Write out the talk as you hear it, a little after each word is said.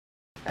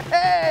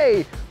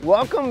Hey,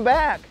 welcome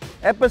back.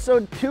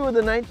 Episode 2 of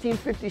the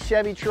 1950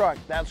 Chevy truck.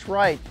 That's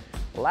right.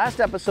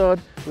 Last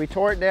episode, we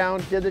tore it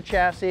down, did the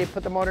chassis,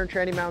 put the motor and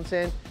tranny mounts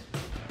in,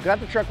 got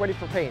the truck ready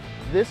for paint.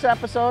 This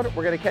episode,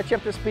 we're gonna catch you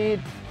up to speed.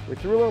 We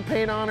threw a little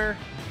paint on her,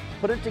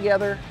 put it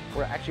together.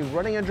 We're actually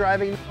running and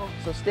driving,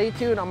 so stay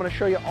tuned. I'm gonna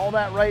show you all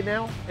that right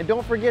now. And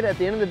don't forget, at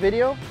the end of the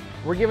video,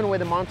 we're giving away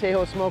the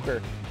Montejo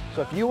Smoker.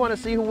 So if you wanna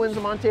see who wins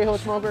the Montejo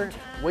Smoker,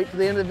 wait till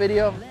the end of the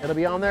video. It'll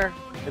be on there.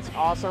 It's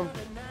awesome.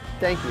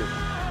 Thank you.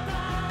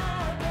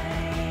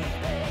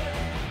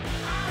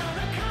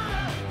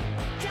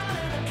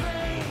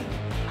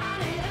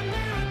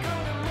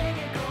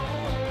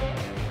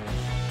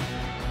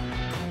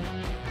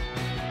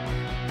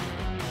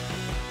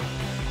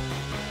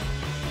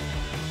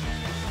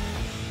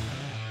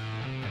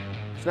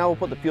 So now we'll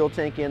put the fuel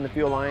tank in, the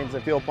fuel lines,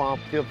 the fuel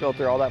pump, fuel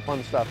filter, all that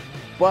fun stuff.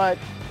 But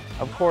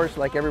of course,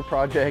 like every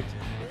project,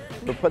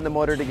 we're putting the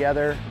motor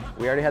together.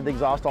 We already had the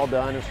exhaust all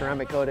done and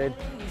ceramic coated.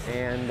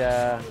 And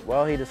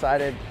well, he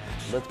decided,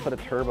 let's put a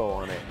turbo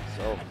on it.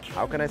 So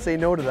how can I say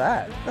no to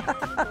that?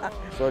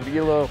 So if you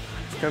get a little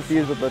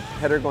confused with the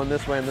header going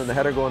this way and then the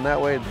header going that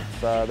way,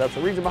 that's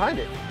the reason behind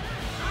it.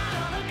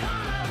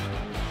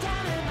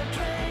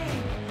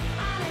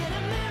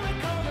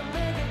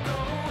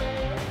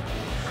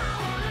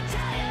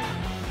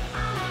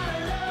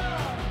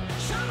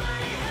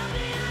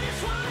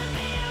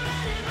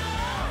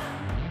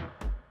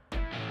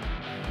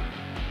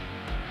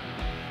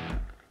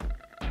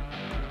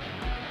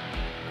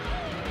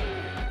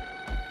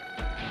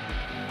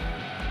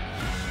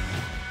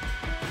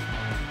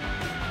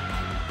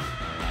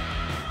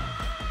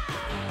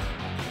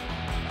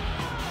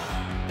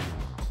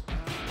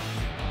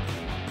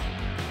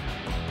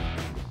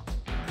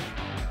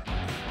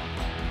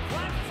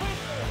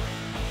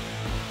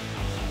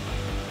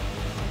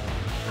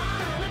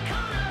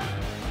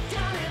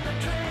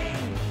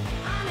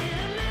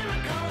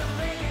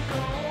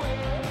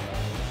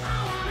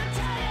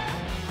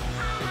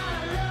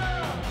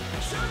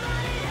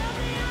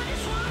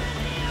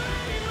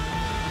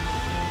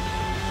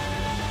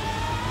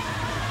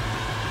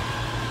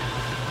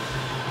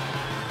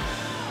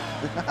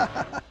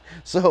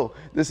 So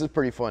this is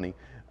pretty funny.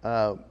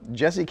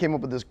 Jesse came up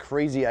with this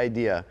crazy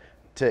idea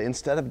to,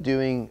 instead of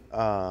doing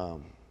a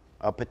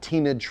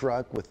patinaed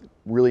truck with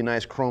really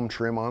nice chrome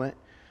trim on it,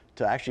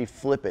 to actually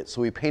flip it.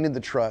 So we painted the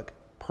truck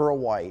pearl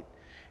white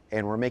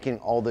and we're making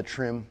all the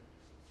trim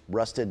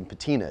rusted and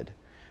patinaed.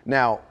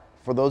 Now,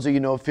 for those of you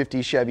who know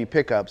 50 Chevy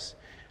pickups,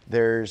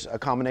 there's a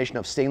combination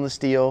of stainless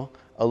steel,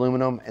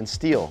 aluminum, and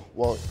steel.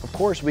 Well, of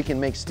course we can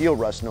make steel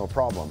rust no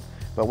problem.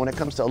 But when it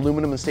comes to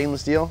aluminum and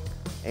stainless steel,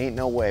 ain't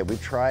no way.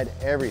 We've tried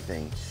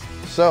everything.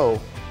 So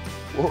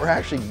what we're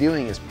actually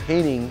doing is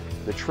painting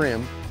the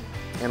trim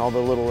and all the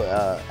little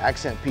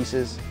accent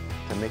pieces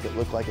to make it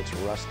look like it's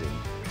rusted.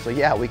 So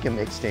yeah, we can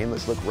make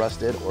stainless look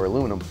rusted or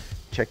aluminum.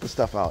 Check the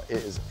stuff out. It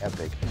is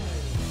epic.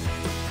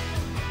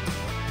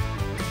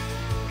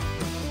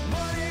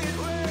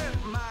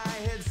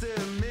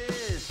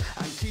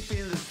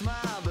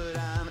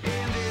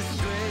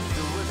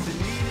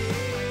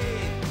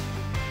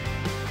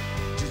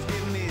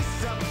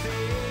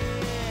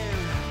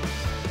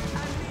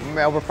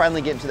 We're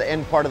finally getting to the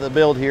end part of the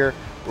build here.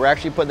 We're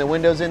actually putting the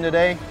windows in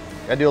today.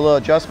 Gotta do a little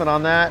adjustment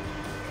on that.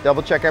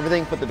 Double check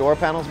everything, put the door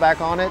panels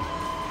back on it.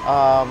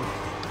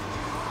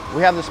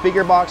 We have the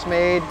speaker box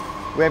made.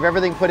 We have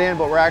everything put in,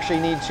 but we actually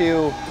need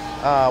to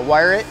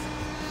wire it.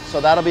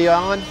 So that'll be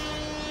on.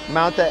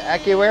 Mount the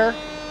AccuAir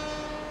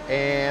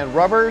and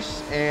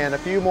rubbers and a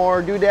few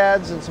more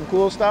doodads and some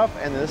cool stuff.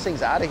 And then this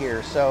thing's out of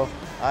here. So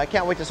I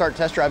can't wait to start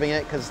test driving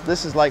it because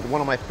this is like one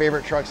of my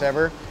favorite trucks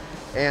ever.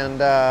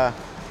 And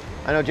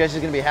I know Jesse's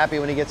gonna be happy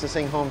when he gets this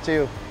thing home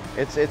too.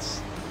 It's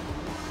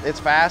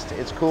fast,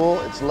 it's cool,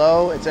 it's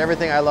low, it's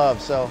everything I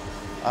love. So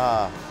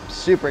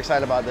super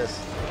excited about this.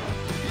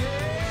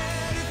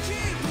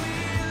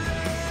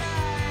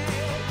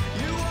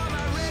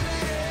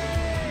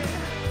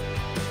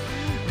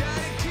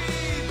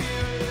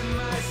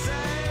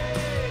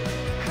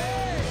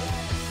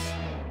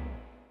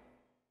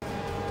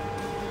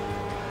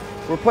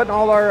 We're putting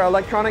all our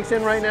electronics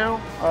in right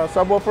now,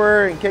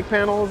 subwoofer and kick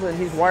panels, and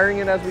he's wiring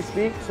it as we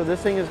speak. So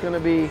this thing is going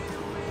to be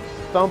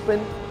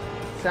thumping,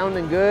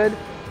 sounding good.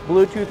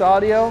 Bluetooth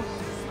audio,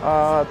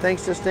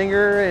 thanks to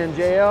Stinger and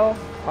JL.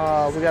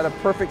 We got a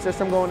perfect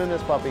system going in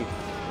this puppy.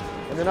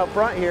 And then up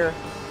front here,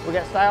 we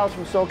got Styles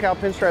from SoCal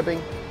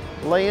Pinstriping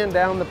laying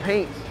down the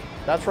paint.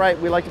 That's right,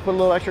 we like to put a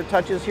little extra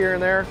touches here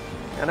and there.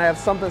 And I have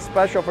something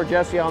special for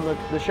Jesse on the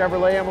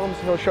Chevrolet emblems.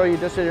 He'll show you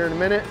just here in a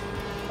minute.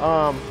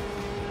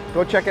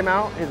 Go check him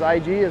out. His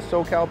IG is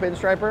SoCal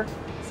Pinstriper.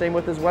 Same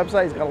with his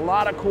website. He's got a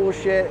lot of cool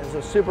shit. He's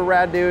a super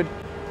rad dude.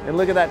 And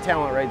look at that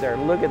talent right there.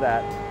 Look at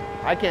that.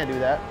 I can't do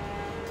that.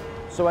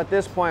 So at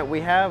this point,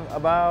 we have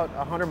about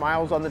 100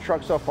 miles on the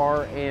truck so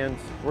far, and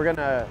we're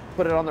gonna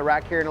put it on the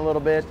rack here in a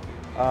little bit,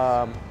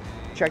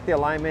 check the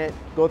alignment,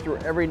 go through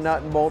every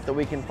nut and bolt that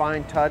we can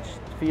find, touch,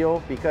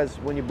 feel, because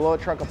when you blow a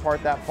truck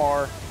apart that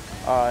far,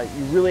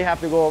 You really have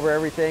to go over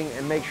everything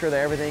and make sure that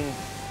everything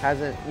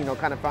hasn't, you know,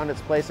 kind of found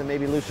its place and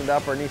maybe loosened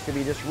up or needs to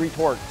be just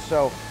retorqued.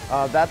 So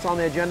that's on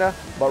the agenda.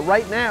 But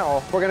right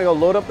now, we're gonna go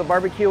load up the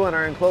barbecue in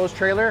our enclosed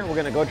trailer. We're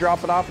gonna go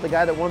drop it off to the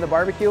guy that won the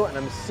barbecue, and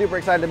I'm super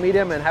excited to meet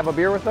him and have a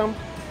beer with him.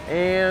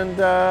 And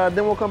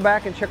then we'll come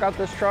back and check out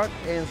this truck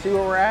and see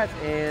where we're at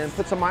and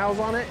put some miles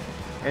on it.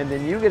 And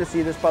then you get to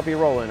see this puppy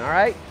rolling, all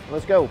right?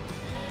 Let's go.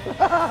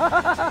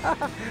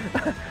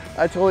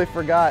 I totally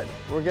forgot.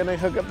 We're gonna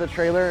hook up the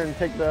trailer and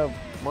take the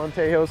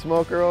Montejo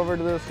Smoker over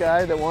to this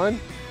guy that won.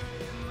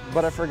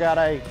 But I forgot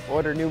I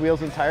ordered new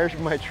wheels and tires for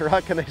my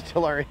truck and they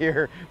still aren't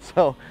here.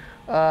 So,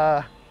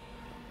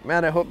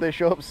 man, I hope they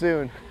show up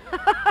soon.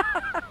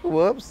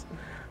 Whoops.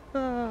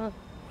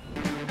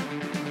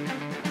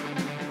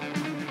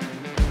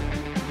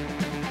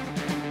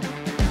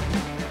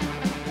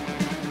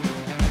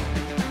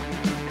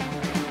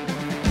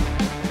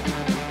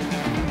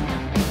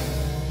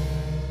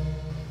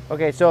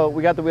 Okay, so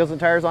we got the wheels and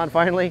tires on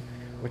finally,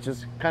 which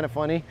is kind of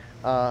funny.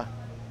 Now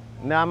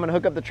I'm gonna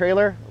hook up the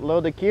trailer,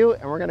 load the queue,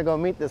 and we're gonna go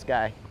meet this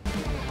guy.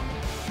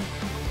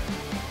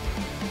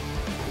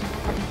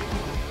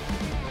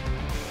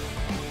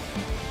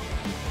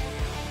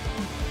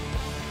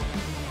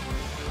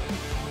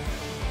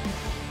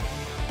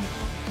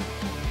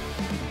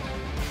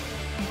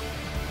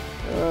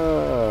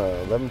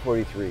 Oh,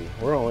 11:43.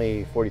 We're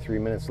only 43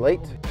 minutes late.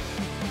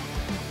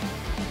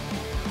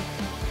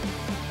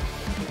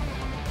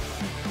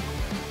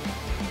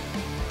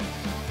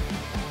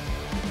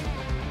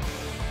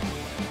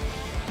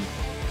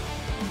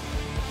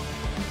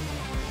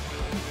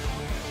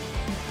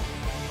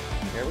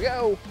 Here we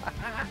go.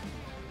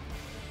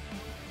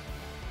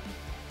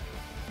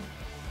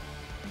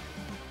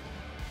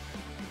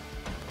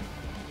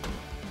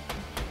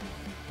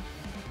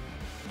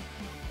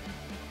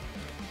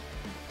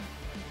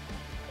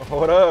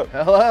 What up?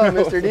 Hello,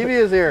 Mr.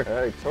 Devious here.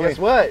 Hey, Tony. Guess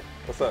what?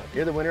 What's up?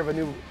 You're the winner of a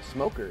new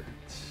smoker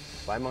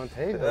by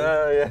Montejo.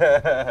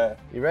 Yeah.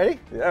 You ready?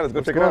 Yeah, let's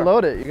go check it Go out.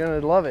 load it. You're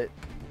gonna love it.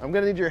 I'm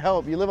gonna need your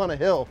help. You live on a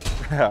hill.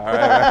 All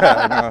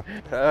right.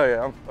 Hell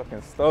yeah, I'm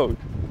fucking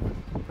stoked.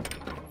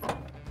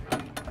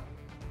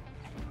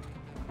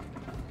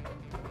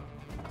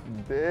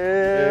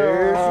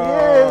 There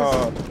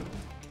Damn. she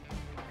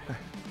is.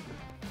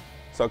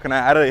 So can I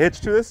add a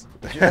hitch to this?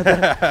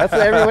 That's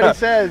what everybody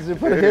says. You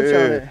put a hitch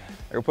on it.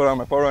 I can put it on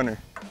my 4Runner.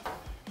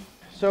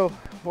 So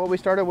what we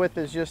started with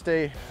is just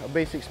a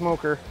basic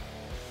smoker,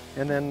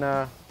 and then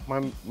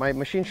my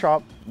machine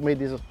shop made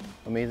these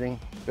amazing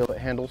billet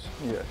handles.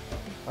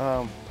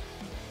 Yeah.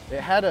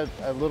 It had a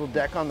little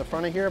deck on the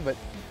front of here, but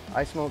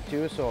I smoke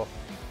too, so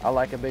I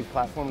like a big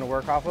platform to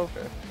work off of.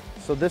 Okay.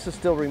 So this is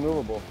still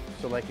removable.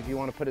 So like if you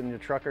want to put it in your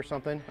truck or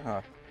something,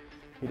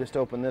 you just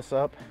open this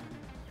up,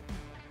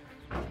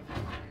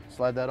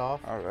 slide that off.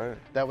 All right.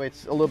 That way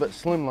it's a little bit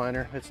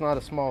slimliner. It's not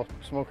a small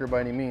smoker by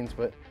any means,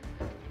 but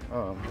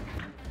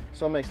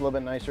so it makes it a little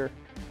bit nicer.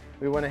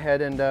 We went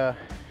ahead and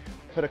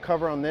put a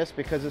cover on this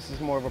because this is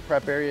more of a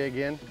prep area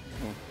again,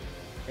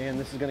 and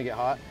this is gonna get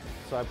hot.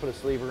 So I put a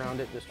sleeve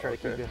around it, just try to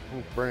keep it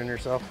from burning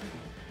yourself.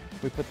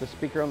 We put the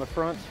speaker on the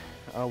front.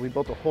 We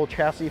built a whole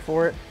chassis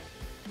for it.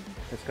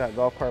 It's got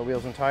golf cart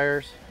wheels and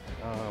tires.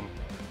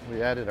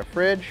 We added a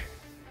fridge,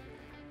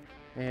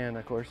 and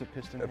of course a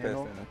piston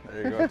handle.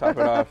 There you go, top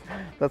it off.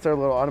 That's our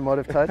little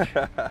automotive touch.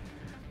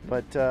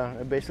 But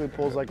it basically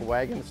pulls like a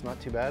wagon. It's not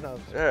too bad. I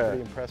was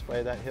pretty impressed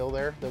by that hill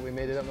there that we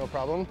made it up no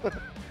problem.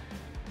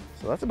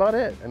 So that's about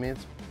it. I mean,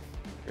 it's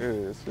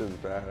Dude, this is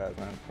badass,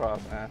 man.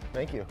 Props, man.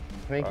 Thank you.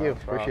 Thank you.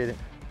 Appreciate it.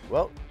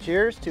 Well,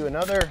 cheers to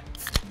another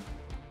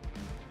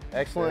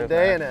excellent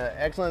day and an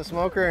excellent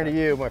smoker, and to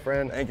you, my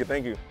friend. Thank you,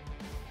 thank you.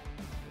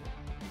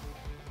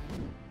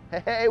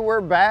 Hey,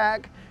 we're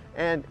back.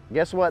 And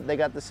guess what? They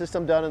got the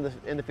system done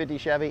in the 50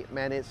 Chevy.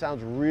 Man, it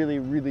sounds really,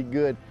 really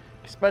good,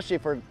 especially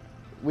for,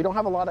 we don't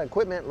have a lot of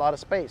equipment, a lot of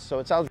space, so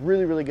it sounds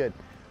really, really good.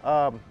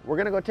 We're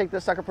gonna go take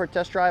this sucker for a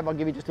test drive. I'll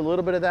give you just a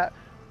little bit of that.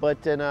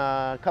 But in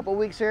a couple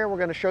weeks here, we're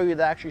gonna show you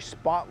the actual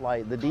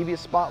spotlight, the Devious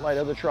spotlight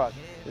of the truck.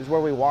 This is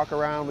where we walk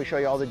around, we show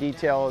you all the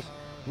details,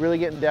 really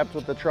get in depth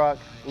with the truck,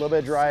 a little bit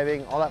of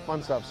driving, all that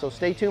fun stuff. So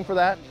stay tuned for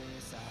that.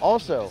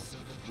 Also,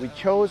 we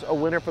chose a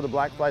winner for the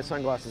Black Fly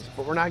sunglasses,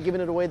 but we're not giving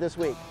it away this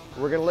week.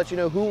 We're gonna let you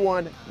know who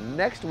won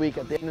next week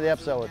at the end of the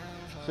episode.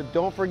 So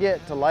don't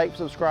forget to like,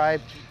 subscribe,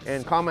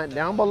 and comment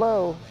down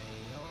below.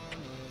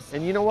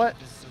 And you know what?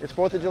 It's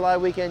 4th of July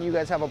weekend. You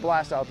guys have a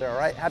blast out there, all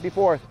right? Happy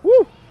 4th.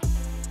 Woo!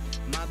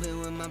 Mobbing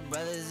with my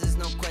brothers, there's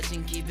no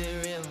question, keep it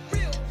real.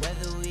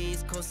 Whether we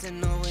East Coast or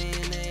nowhere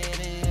in the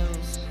heaven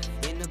hills.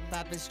 In the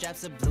poppin'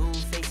 straps of blue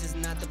faces,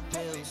 not the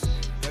pills.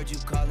 Heard you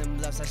calling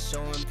bluffs, I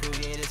show and prove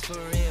it is for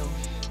real.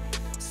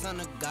 Son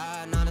of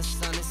God, not a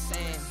son of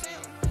sand.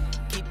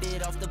 Keep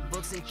it off the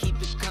books and keep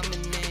it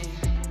coming in.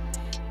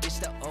 Bitch,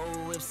 the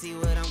old whip, see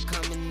what I'm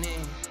coming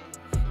in.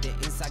 The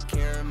inside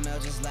caramel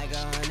just like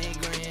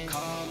 100 grand.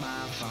 Call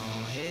my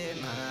phone,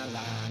 hit my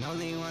line,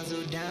 only ones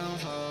who down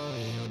for